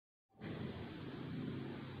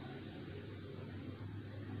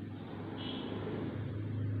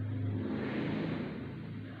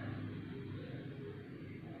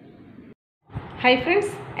Hi friends,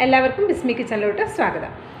 എല്ലാവർക്കും ബിസ്മി കിച്ചണിലോട്ട്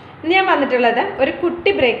സ്വാഗതം. ഇന്ന് ഞാൻ വന്നിട്ടുള്ളത് ഒരു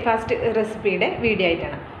കുട്ടി ബ്രേക്ക്ഫാസ്റ്റ് റെസിപ്പിയുടെ വീഡിയോ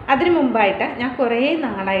ആയിട്ടാണ്. അതിനു മുമ്പായിട്ട് ഞാൻ കുറേ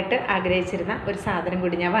നാളായിട്ട് ആഗ്രഹിച്ചിരുന്ന ഒരു സാധനം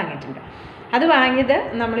കൂടി ഞാൻ വാങ്ങിയിട്ടുണ്ട്. അത് വാങ്ങിയത്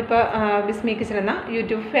നമ്മളിപ്പോൾ ബിസ്മി കിച്ചൺ എന്ന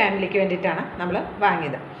യൂട്യൂബ് ഫാമിലിക്ക് വേണ്ടിയിട്ടാണ് നമ്മൾ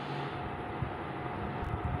വാങ്ങിയത്.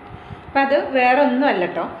 അപ്പോൾ അത് വേറെ ഒന്നുമല്ല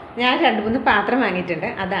കേട്ടോ, ഞാൻ 2-3 പാത്രം വാങ്ങിയിട്ടുണ്ട്.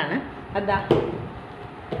 അതാ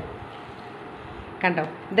കണ്ടോ,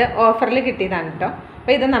 ഇത് ഓഫറിൽ കിട്ടിയതാണ് കേട്ടോ.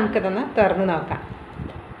 അപ്പോൾ ഇത് നമുക്കിതൊന്ന് തുറന്ന് നോക്കാം.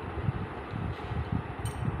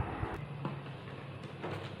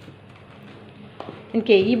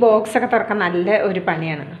 എനിക്ക് ഈ ബോക്സൊക്കെ തുറക്കാൻ നല്ല ഒരു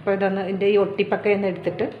പണിയാണ്. അപ്പോൾ ഇതൊന്ന് ഇതിൻ്റെ ഈ ഒട്ടിപ്പൊക്കെ ഒന്ന്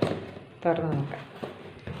എടുത്തിട്ട് തുറന്ന് നോക്കാം.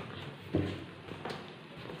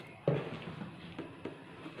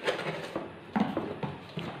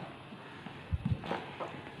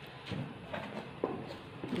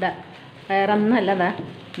 വേറെ ഒന്നുമല്ല,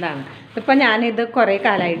 ഇതാണ്. ഇപ്പോൾ ഞാനിത് കുറേ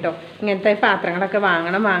കാലമായിട്ടോ ഇങ്ങനത്തെ പാത്രങ്ങളൊക്കെ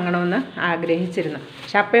വാങ്ങണമെന്ന് ആഗ്രഹിച്ചിരുന്നു.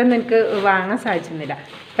 പക്ഷെ അപ്പോഴൊന്നും എനിക്ക് വാങ്ങാൻ സാധിച്ചിരുന്നില്ല.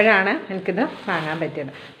 ഇപ്പോഴാണ് എനിക്കിത് വാങ്ങാൻ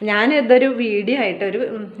പറ്റിയത്. ഞാനിതൊരു വീഡിയോ ആയിട്ട്, ഒരു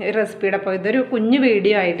റെസിപ്പിയുടെ, അപ്പോൾ ഇതൊരു കുഞ്ഞു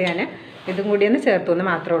വീഡിയോ ആയിട്ട് ഞാൻ ഇതും കൂടി ഒന്ന് ചേർത്തു എന്ന്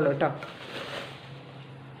മാത്രമേ ഉള്ളൂ കേട്ടോ.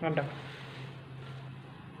 കണ്ടോ,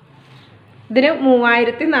 ഇതിന്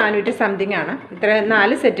 3400 സംതിങ് ആണ്. ഇത്ര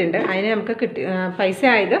 4 സെറ്റ് ഉണ്ട്. അതിന് നമുക്ക് പൈസ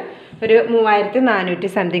ആയത് ഒരു 3400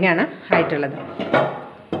 സംതിങ് ആണ് ആയിട്ടുള്ളത്.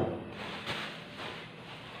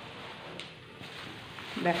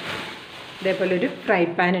 ഇതേപോലെ ഒരു ഫ്രൈ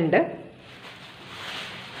പാൻ ഉണ്ട്.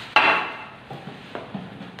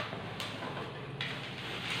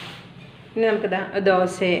 ഇനി നമുക്കിതാ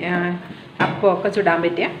ദോശ, അപ്പമൊക്കെ ചുടാൻ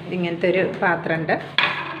പറ്റിയ ഇങ്ങനത്തെ ഒരു പാത്രമുണ്ട്.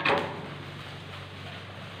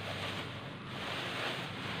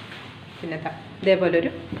 പിന്നെ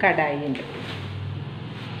ഇതേപോലൊരു കടായി ഉണ്ട്.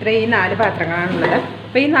 ഈ 4 പാത്രങ്ങളാണുള്ളത്.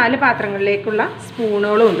 അപ്പോൾ ഈ 4 പാത്രങ്ങളിലേക്കുള്ള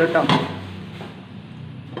സ്പൂണുകളും ഉണ്ട് കേട്ടോ.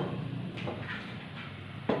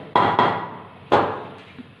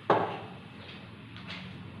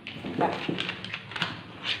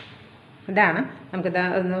 ഇതാണ് നമുക്കിതാ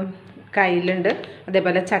ഒന്ന് കയ്യിലുണ്ട്.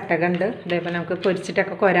 അതേപോലെ ചട്ടകുണ്ട്. അതേപോലെ നമുക്ക്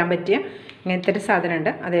പൊരിച്ചിട്ടൊക്കെ കോരാൻ പറ്റിയ ഇങ്ങനത്തെ ഒരു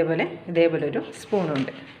സാധനമുണ്ട്. ഇതേപോലെ ഒരു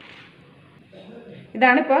സ്പൂണുണ്ട്.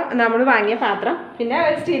 ഇതാണിപ്പോൾ നമ്മൾ വാങ്ങിയ പാത്രം. പിന്നെ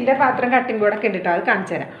ഒരു സ്റ്റീലിൻ്റെ പാത്രം കട്ടിംഗ് ബോർഡൊക്കെ ഉണ്ട് കേട്ടോ, അത്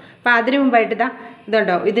കാണിച്ചു തരാം. അപ്പോൾ അതിന് മുമ്പായിട്ട്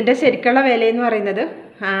ഇതുണ്ടോ, ഇതിൻ്റെ ശരിക്കുള്ള വിലയെന്ന് പറയുന്നത്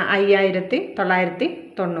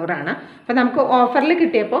 5990 ആണ്. അപ്പോൾ നമുക്ക് ഓഫറിൽ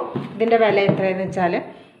കിട്ടിയപ്പോൾ ഇതിൻ്റെ വില എത്രയെന്ന് വെച്ചാൽ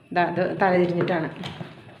അത് തലതിരിഞ്ഞിട്ടാണ്.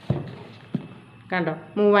 കണ്ടോ,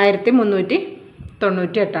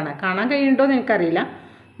 3398 ആണ്. കാണാൻ കഴിയുന്നുണ്ടോ എന്ന് എനിക്കറിയില്ല,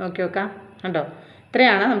 നോക്കി നോക്കാം. കണ്ടോ,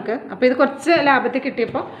 ഇത്രയാണ് നമുക്ക്. അപ്പോൾ ഇത് കുറച്ച് ലാഭത്തിൽ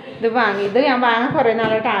കിട്ടിയപ്പോൾ ഇത് വാങ്ങി. ഇത് ഞാൻ വാങ്ങാൻ കുറേ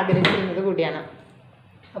നാളായിട്ട് ആഗ്രഹിച്ചിരുന്നത് കൂടിയാണ്.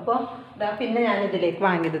 അപ്പോൾ പിന്നെ ഞാനിതിലേക്ക്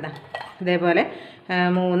വാങ്ങിയത് ഇതേപോലെ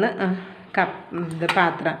 3 കപ്പ്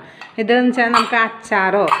പാത്രം. ഇതെന്ന് വെച്ചാൽ നമുക്ക്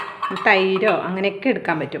അച്ചാറോ തൈരോ അങ്ങനെയൊക്കെ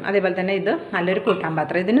എടുക്കാൻ പറ്റും. അതേപോലെ തന്നെ ഇത് നല്ലൊരു കൂട്ടാൻ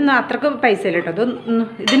പാത്രം. ഇതിനൊന്നും അത്രക്ക് പൈസ ഇല്ല കേട്ടോ.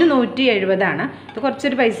 ഇതിന് 170 ആണ്. ഇത്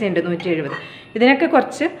കുറച്ചൊരു പൈസയുണ്ട്, 170. ഇതിനൊക്കെ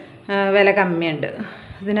കുറച്ച് വില കമ്മിയുണ്ട്.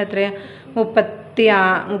 ഇതിനെത്രയാണ്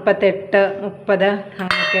 38, 30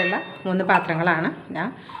 അങ്ങനെയൊക്കെയുള്ള 3 പാത്രങ്ങളാണ് ഞാൻ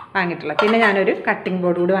വാങ്ങിയിട്ടുള്ളത്. പിന്നെ ഞാനൊരു കട്ടിംഗ്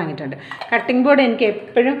ബോർഡ് കൂടി വാങ്ങിയിട്ടുണ്ട്. കട്ടിംഗ് ബോർഡ് എനിക്ക്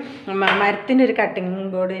എപ്പോഴും മരത്തിൻ്റെ ഒരു കട്ടിംഗ്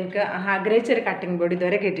ബോർഡ്, എനിക്ക് ആഗ്രഹിച്ചൊരു കട്ടിംഗ് ബോർഡ്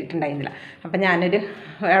ഇതുവരെ കിട്ടിയിട്ടുണ്ടായിരുന്നില്ല. അപ്പം ഞാനൊരു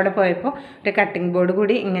അവിടെ പോയപ്പോൾ ഒരു കട്ടിംഗ് ബോർഡ്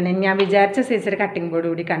കൂടി ഇങ്ങനെ ഞാൻ വിചാരിച്ച സൈസൊരു കട്ടിംഗ് ബോർഡ്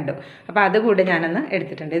കൂടി കണ്ടു. അപ്പോൾ അതുകൂടി ഞാനൊന്ന്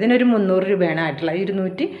എടുത്തിട്ടുണ്ട്. ഇതിനൊരു 300 രൂപയാണ് ആയിട്ടുള്ളത്.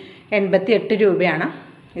 288 രൂപയാണ്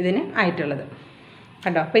ഇതിന് ആയിട്ടുള്ളത്.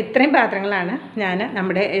 കണ്ടോ, അപ്പോൾ ഇത്രയും പാത്രങ്ങളാണ് ഞാൻ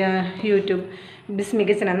നമ്മുടെ യൂട്യൂബ് ബിസ്മി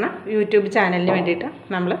കിച്ചൺ എന്ന യൂട്യൂബ് ചാനലിന് വേണ്ടിയിട്ട്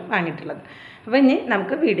നമ്മൾ വാങ്ങിയിട്ടുള്ളത്. അപ്പോൾ ഇനി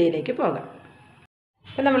നമുക്ക് വീഡിയോയിലേക്ക് പോകാം.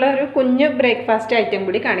 അപ്പോൾ നമ്മളൊരു കുഞ്ഞു ബ്രേക്ക്ഫാസ്റ്റ് ഐറ്റം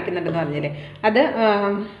കൂടി കാണിക്കുന്നുണ്ടെന്ന് പറഞ്ഞില്ലേ, അത്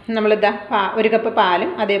നമ്മളിതാ 1 കപ്പ്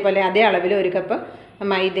പാലും അതേപോലെ അതേ അളവിൽ 1 കപ്പ്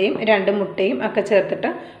മൈദയും 2 മുട്ടയും ഒക്കെ ചേർത്തിട്ട്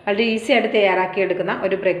വളരെ ഈസി ആയിട്ട് തയ്യാറാക്കിയെടുക്കുന്ന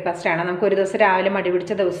ഒരു ബ്രേക്ക്ഫാസ്റ്റാണ്. നമുക്ക് ഒരു ദിവസം രാവിലെ മടി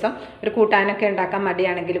പിടിച്ച ദിവസം ഒരു കൂട്ടാനൊക്കെ ഉണ്ടാക്കാൻ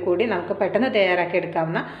മടിയാണെങ്കിൽ കൂടി നമുക്ക് പെട്ടെന്ന്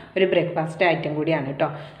തയ്യാറാക്കിയെടുക്കാവുന്ന ഒരു ബ്രേക്ക്ഫാസ്റ്റ് ഐറ്റം കൂടിയാണ് കേട്ടോ.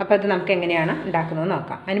 അപ്പോൾ അത് നമുക്ക് എങ്ങനെയാണ് ഉണ്ടാക്കുന്നത്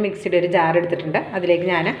നോക്കാം. അതിന് മിക്സിയുടെ ഒരു ജാർ എടുത്തിട്ടുണ്ട്. അതിലേക്ക്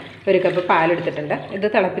ഞാൻ 1 കപ്പ് പാലെടുത്തിട്ടുണ്ട്. ഇത്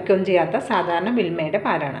തിളപ്പിക്കുകയും ചെയ്യാത്ത സാധാരണ മിൽമയുടെ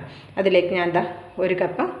പാലാണ്. അതിലേക്ക് ഞാൻ 1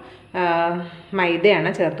 കപ്പ് മൈദയാണ്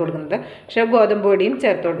ചേർത്ത് കൊടുക്കുന്നത്. പക്ഷേ ഗോതമ്പ് പൊടിയും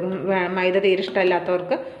ചേർത്ത് കൊടുക്കും. മൈദ തീരെ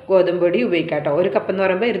ഇഷ്ടമില്ലാത്തവർക്ക് ഗോതമ്പ് പൊടി ഉപയോഗിക്കാം കേട്ടോ. 1 കപ്പ് എന്ന്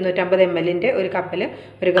പറയുമ്പോൾ 250 ml ഒരു കപ്പിൽ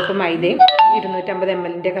 1 കപ്പ് മൈദയും 250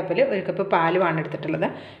 ml കപ്പിൽ 1 കപ്പ് പാലുമാണ് എടുത്തിട്ടുള്ളത്.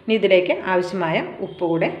 ഇനി ഇതിലേക്ക് ആവശ്യമായ ഉപ്പ്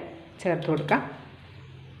കൂടെ ചേർത്ത് കൊടുക്കാം.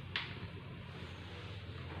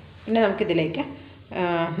 പിന്നെ നമുക്കിതിലേക്ക്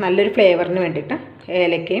നല്ലൊരു ഫ്ലേവറിന് വേണ്ടിയിട്ട്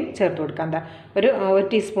ഏലക്കയും ചേർത്ത് കൊടുക്കാം. ഒരു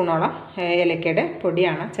ടീസ്പൂണോളം ഏലക്കയുടെ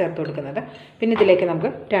പൊടിയാണ് ചേർത്ത് കൊടുക്കുന്നത്. പിന്നെ ഇതിലേക്ക്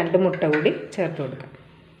നമുക്ക് 2 മുട്ട കൂടി ചേർത്ത് കൊടുക്കാം.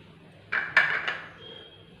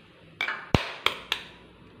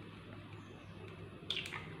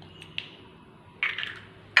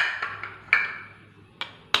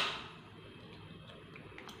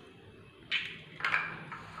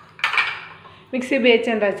 മിക്സി ഉപയോഗിച്ച്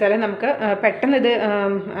എന്താ വെച്ചാൽ നമുക്ക് പെട്ടെന്ന് ഇത്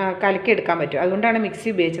കലക്കിയെടുക്കാൻ പറ്റും. അതുകൊണ്ടാണ് മിക്സി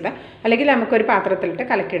ഉപയോഗിച്ചത്. അല്ലെങ്കിൽ നമുക്കൊരു പാത്രത്തിലിട്ട്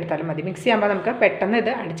കലക്കിയെടുത്താലും മതി. മിക്സി ആകുമ്പോൾ നമുക്ക് പെട്ടെന്ന്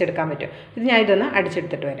ഇത് അടിച്ചെടുക്കാൻ പറ്റും. ഇത് ഞാൻ ഇതൊന്ന്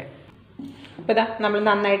അടിച്ചെടുത്തിട്ട് വരാം. അപ്പോൾ ഇതാ നമ്മൾ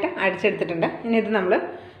നന്നായിട്ട് അടിച്ചെടുത്തിട്ടുണ്ട്. ഇനി ഇത് നമ്മൾ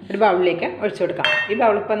ഒരു ബൗളിലേക്ക് ഒഴിച്ചു കൊടുക്കാം. ഈ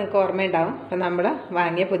ബൗൾ ഇപ്പോൾ നിങ്ങൾക്ക് ഓർമ്മയുണ്ടാവും. അപ്പോൾ നമ്മൾ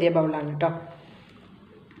വാങ്ങിയ പുതിയ ബൗളാണ് കേട്ടോ.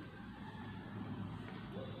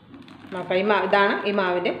 അപ്പോൾ ഇതാണ് ഈ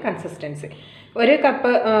മാവിൻ്റെ കൺസിസ്റ്റൻസി. ഒരു കപ്പ്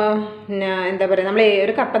എന്താ പറയുക, നമ്മൾ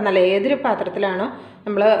ഒരു കപ്പ് എന്നല്ല, ഏതൊരു പാത്രത്തിലാണോ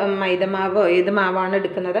നമ്മൾ മൈദമാവോ ഏത് മാവാണ്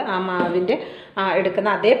എടുക്കുന്നത് ആ മാവിൻ്റെ എടുക്കുന്ന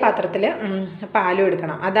അതേ പാത്രത്തിൽ പാലും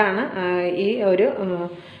എടുക്കണം. അതാണ് ഈ ഒരു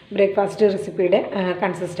ബ്രേക്ക്ഫാസ്റ്റ് റെസിപ്പിയുടെ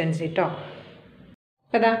കൺസിസ്റ്റൻസി കേട്ടോ.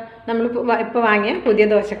 അപ്പോൾ ഇതാ നമ്മൾ ഇപ്പോൾ വാങ്ങിയ പുതിയ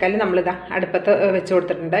ദോശക്കല്ല് നമ്മളിതാ അടുപ്പത്ത് വെച്ച്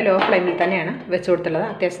കൊടുത്തിട്ടുണ്ട്. ലോ ഫ്ലെയിമിൽ തന്നെയാണ് വെച്ച് കൊടുത്തുള്ളത്.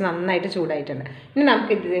 അത്യാവശ്യം നന്നായിട്ട് ചൂടായിട്ടുണ്ട്. ഇനി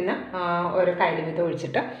നമുക്ക് ഇതിൽ നിന്ന് ഓരോ കയ്യിൽ വീതം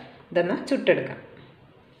ഒഴിച്ചിട്ട് ഇതൊന്ന് ചുട്ടെടുക്കാം.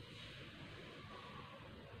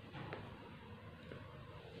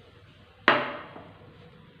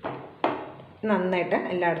 നന്നായിട്ട്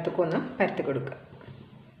എല്ലായിടത്തേക്കും ഒന്ന് പരത്തി കൊടുക്കുക.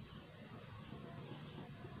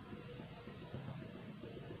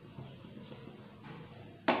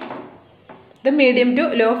 ഇത് മീഡിയം ടു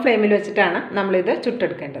ലോ ഫ്ലെയിമിൽ വെച്ചിട്ടാണ് നമ്മളിത്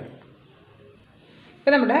ചുട്ടെടുക്കേണ്ടത്.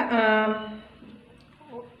 ഇപ്പോൾ നമ്മുടെ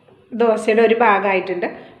ദോശയുടെ ഒരു ഭാഗമായിട്ടുണ്ട്.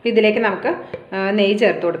 ഇതിലേക്ക് നമുക്ക് നെയ്യ്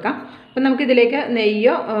ചേർത്ത് കൊടുക്കാം. അപ്പോൾ നമുക്കിതിലേക്ക്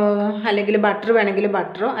നെയ്യോ അല്ലെങ്കിൽ ബട്ടർ വേണമെങ്കിൽ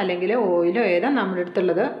ബട്ടറോ അല്ലെങ്കിൽ ഓയിലോ ഏതാ നമ്മുടെ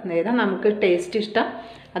അടുത്തുള്ളത്, ഏതാ നമുക്ക് ടേസ്റ്റ് ഇഷ്ടം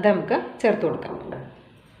അത് നമുക്ക് ചേർത്ത് കൊടുക്കാം.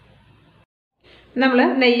 നമ്മൾ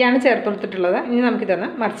നെയ്യാണ് ചേർത്ത് കൊടുത്തിട്ടുള്ളത്. ഇനി നമുക്കിതൊന്ന്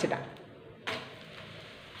മറിച്ചിടാം.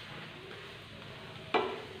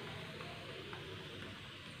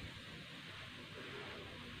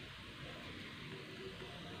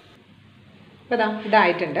 അപ്പോൾ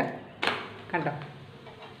ഇതായിട്ടുണ്ട് കണ്ടോ.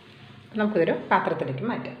 നമുക്കിതൊരു പാത്രത്തിലേക്ക്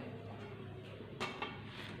മാറ്റാം.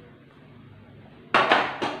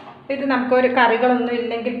 ഇത് നമുക്കൊരു കറികളൊന്നും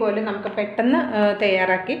ഇല്ലെങ്കിൽ പോലും നമുക്ക് പെട്ടെന്ന്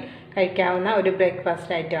തയ്യാറാക്കി കഴിക്കാവുന്ന ഒരു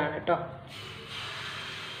ബ്രേക്ക്ഫാസ്റ്റ് ഐറ്റമാണ് കേട്ടോ.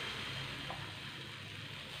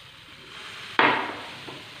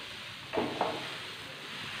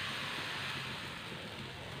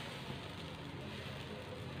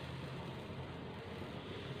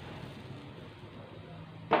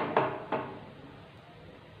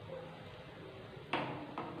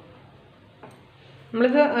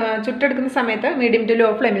 നമ്മളിത് ചുട്ടെടുക്കുന്ന സമയത്ത് മീഡിയം ടു ലോ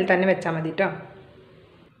ഫ്ലെയിമിൽ തന്നെ വെച്ചാൽ മതി കേട്ടോ.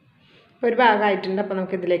 ഒരു ഭാഗമായിട്ടുണ്ട്. അപ്പോൾ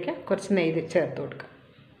നമുക്കിതിലേക്ക് കുറച്ച് നെയ്യ് ചേർത്ത് കൊടുക്കാം.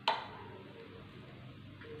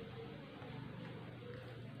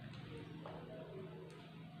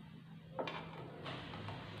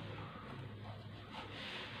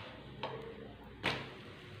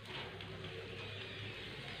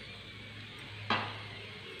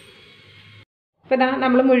 അപ്പോൾ ഇതാ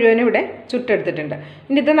നമ്മൾ മുഴുവനും ഇവിടെ ചുട്ടെടുത്തിട്ടുണ്ട്.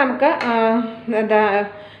 ഇനി ഇത് നമുക്ക് എന്താ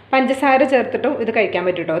പഞ്ചസാര ചേർത്തിട്ടും ഇത് കഴിക്കാൻ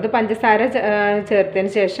പറ്റും കേട്ടോ. ഇത് പഞ്ചസാര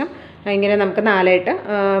ചേർത്തതിന് ശേഷം ഇങ്ങനെ നമുക്ക് നാലായിട്ട്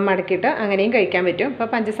മടക്കിയിട്ട് അങ്ങനെയും കഴിക്കാൻ പറ്റും.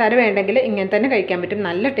 അപ്പോൾ പഞ്ചസാര വേണ്ടെങ്കിൽ ഇങ്ങനെ തന്നെ കഴിക്കാൻ പറ്റും.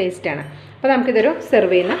 നല്ല ടേസ്റ്റാണ്. അപ്പോൾ നമുക്കിതൊരു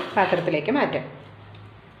സെർവ് ചെയ്യുന്ന പാത്രത്തിലേക്ക് മാറ്റാം.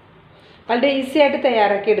 വളരെ ഈസി ആയിട്ട്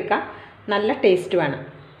തയ്യാറാക്കി എടുക്കാം. നല്ല ടേസ്റ്റുമാണ്.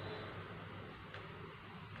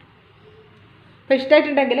 അപ്പോൾ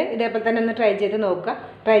ഇഷ്ടമായിട്ടുണ്ടെങ്കിൽ ഇതേപോലെ തന്നെ ഒന്ന് ട്രൈ ചെയ്ത് നോക്കുക.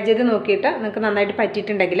 ട്രൈ ചെയ്ത് നോക്കിയിട്ട് നിങ്ങൾക്ക് നന്നായിട്ട്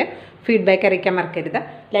പറ്റിയിട്ടുണ്ടെങ്കിൽ ഫീഡ്ബാക്ക് അറിയിക്കാൻ മറക്കരുത്.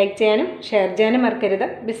 ലൈക്ക് ചെയ്യാനും ഷെയർ ചെയ്യാനും മറക്കരുത്.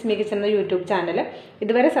 ബിസ്മി കിച്ചൻ എന്ന യൂട്യൂബ് ചാനൽ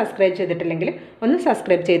ഇതുവരെ സബ്സ്ക്രൈബ് ചെയ്തിട്ടില്ലെങ്കിൽ ഒന്ന്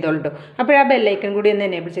സബ്സ്ക്രൈബ് ചെയ്തോളൂ. അപ്പോൾ ആ ബെല്ലൈക്കൺ കൂടി ഒന്ന്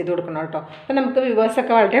എനേബിൾ ചെയ്ത് കൊടുക്കണം കേട്ടോ. അപ്പോൾ നമുക്ക്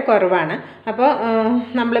വ്യൂവേഴ്സൊക്കെ വളരെ കുറവാണ്. അപ്പോൾ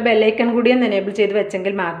നമ്മൾ ബെല്ലൈക്കൺ കൂടി ഒന്ന് എനേബിൾ ചെയ്ത്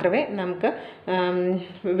വെച്ചെങ്കിൽ മാത്രമേ നമുക്ക്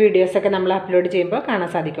വീഡിയോസൊക്കെ നമ്മൾ അപ്ലോഡ് ചെയ്യുമ്പോൾ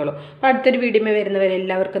കാണാൻ സാധിക്കുള്ളൂ. അപ്പോൾ അടുത്തൊരു വീഡിയോ വരുന്നവരെ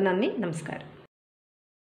എല്ലാവർക്കും നന്ദി, നമസ്കാരം.